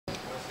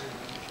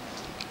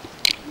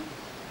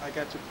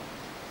got you.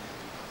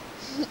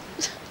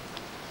 Just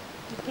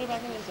put it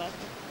back in his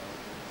basket.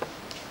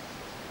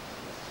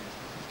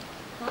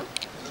 Huh?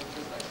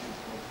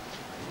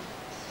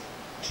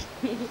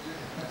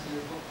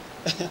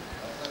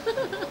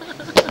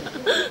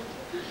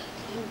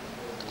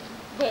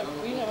 But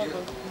we have a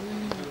book.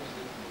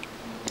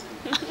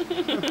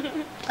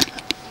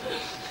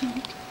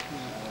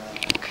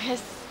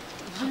 Chris,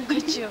 how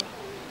could you?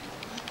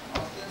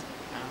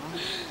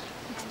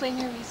 Explain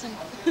your reason.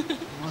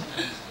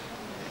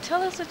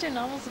 Tell us what your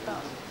novel's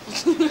about.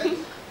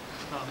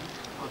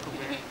 Uncle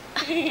Bear.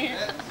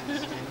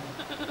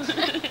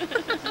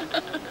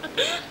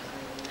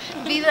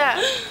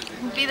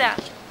 Vida.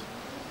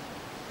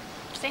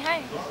 Say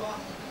hi.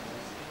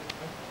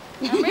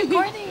 I'm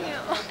recording you.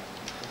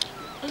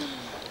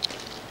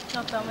 No,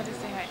 tell me to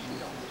say hi.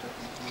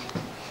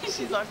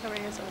 She's all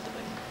covering herself with the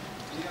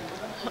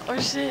book. Oh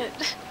shit.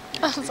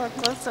 I was all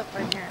close up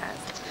on your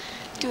ass.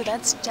 Dude,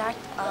 that's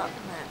jacked up,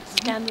 man.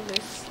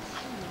 Scandalous.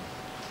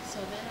 So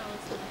then I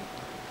was like,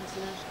 because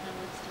now she kind of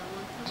works down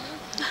once a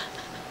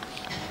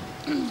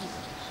month.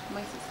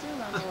 My sister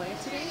ran away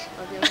today,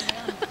 or the other day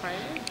on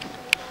Friday.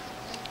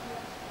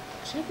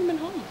 She hasn't been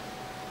home.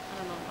 I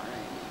don't know why.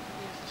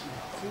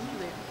 Food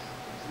there.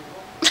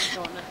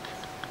 Donuts,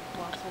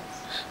 waffles,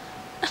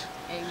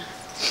 eggs,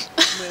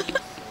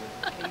 huevos,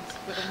 eggs,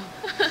 whatever.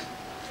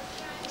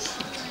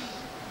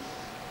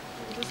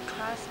 This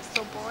class is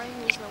so boring.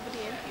 There's nobody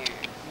in here.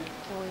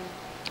 Boy.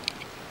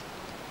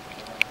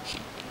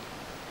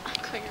 I'm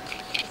going to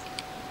class.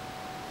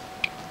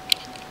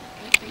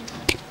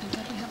 Thank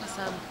God we have a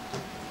sub.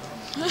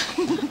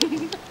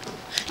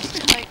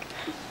 Like,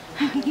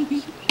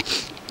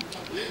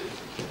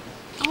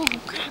 oh,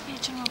 grab your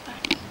general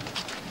back.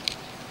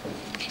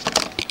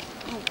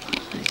 Oh,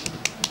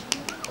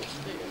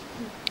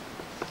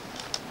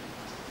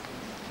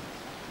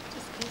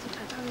 just because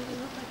I thought we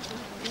didn't look like that.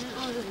 Yeah.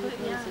 Oh, just put it,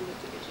 yeah.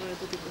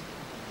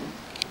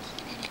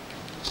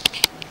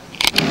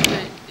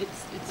 But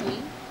it's me?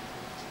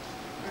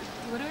 Or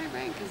what do I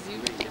write? Because you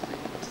write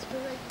different. Just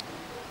put like,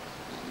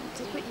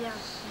 just put, yeah.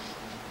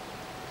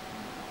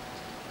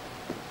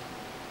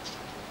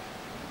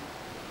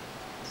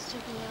 Just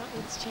checking out.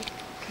 Let's check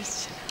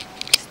Christian out.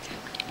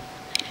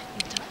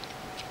 You talk?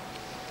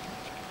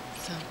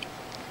 So,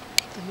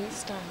 the new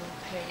style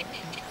of hair is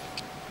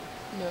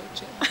no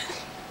gel.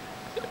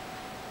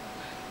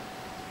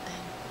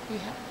 And we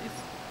have this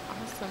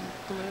awesome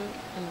blue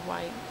and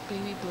white,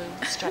 baby blue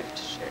striped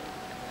shirt.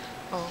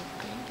 Oh,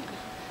 baby.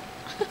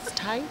 It's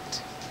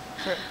tight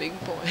for a big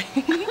boy.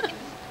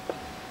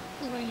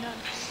 Oh my god.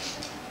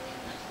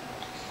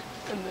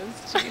 And those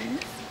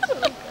jeans. Oh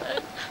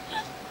god.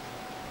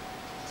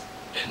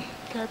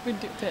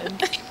 Carpenter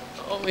pants.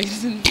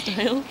 Always in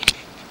style.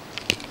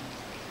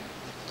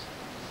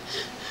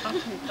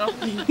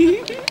 Okay.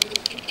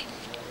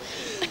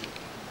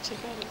 Check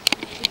out it.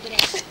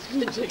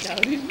 Check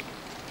out it.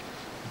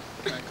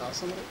 Can I call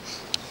somebody?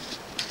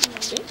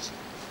 Bitch.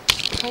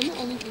 Kinda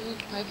only do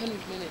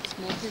 500 minutes,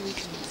 more for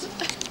weekends.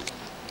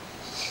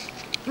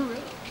 For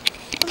real.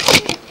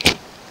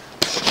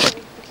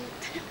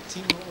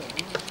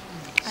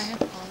 I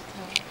have all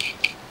time.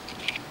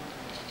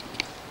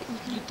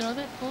 You throw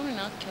that phone and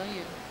I'll kill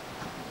you.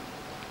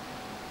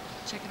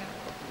 Check it out.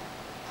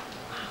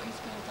 Wow, he's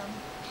got a thumb.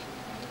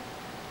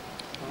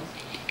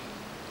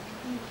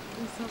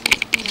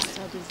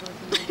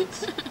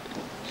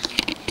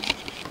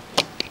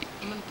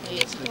 I'm gonna play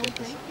it. Don't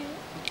break it.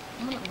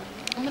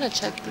 I'm gonna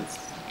check this.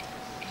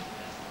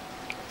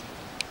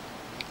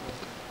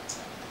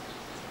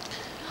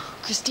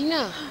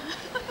 Christina!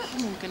 Oh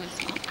my goodness.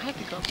 I have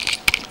to go.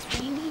 It's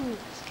raining.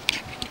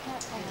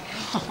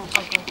 I'll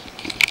go.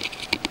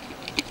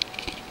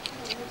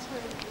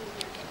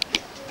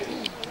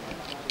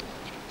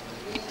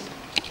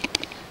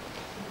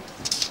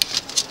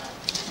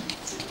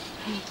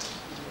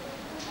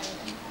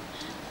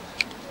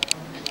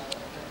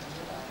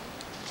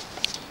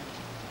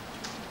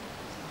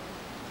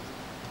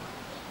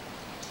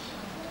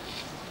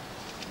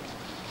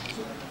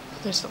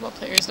 There's football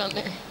players down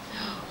there.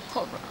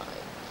 Alright.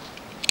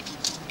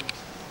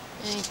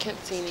 I can't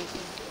see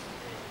anything.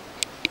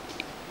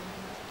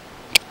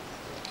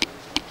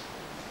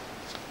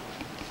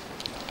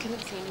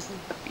 Couldn't see anything.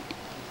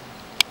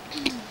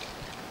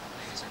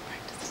 Where's our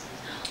practice?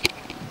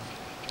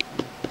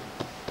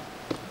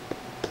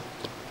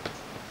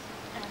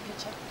 I could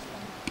check this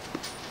one.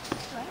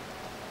 Right?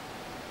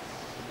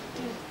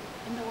 Dude,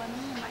 in the one in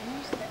the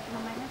minors, in the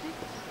minor thing,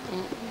 you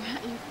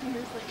got your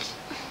fingers like,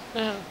 Oh.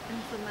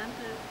 and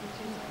Samantha, and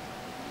she's like,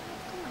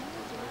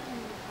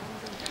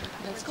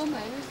 Let's go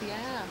minors,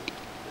 yeah.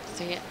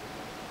 Say it.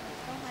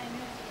 Let's go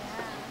minors,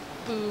 yeah.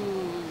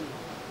 Boo.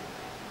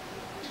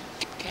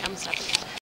 Okay, I'm stopping.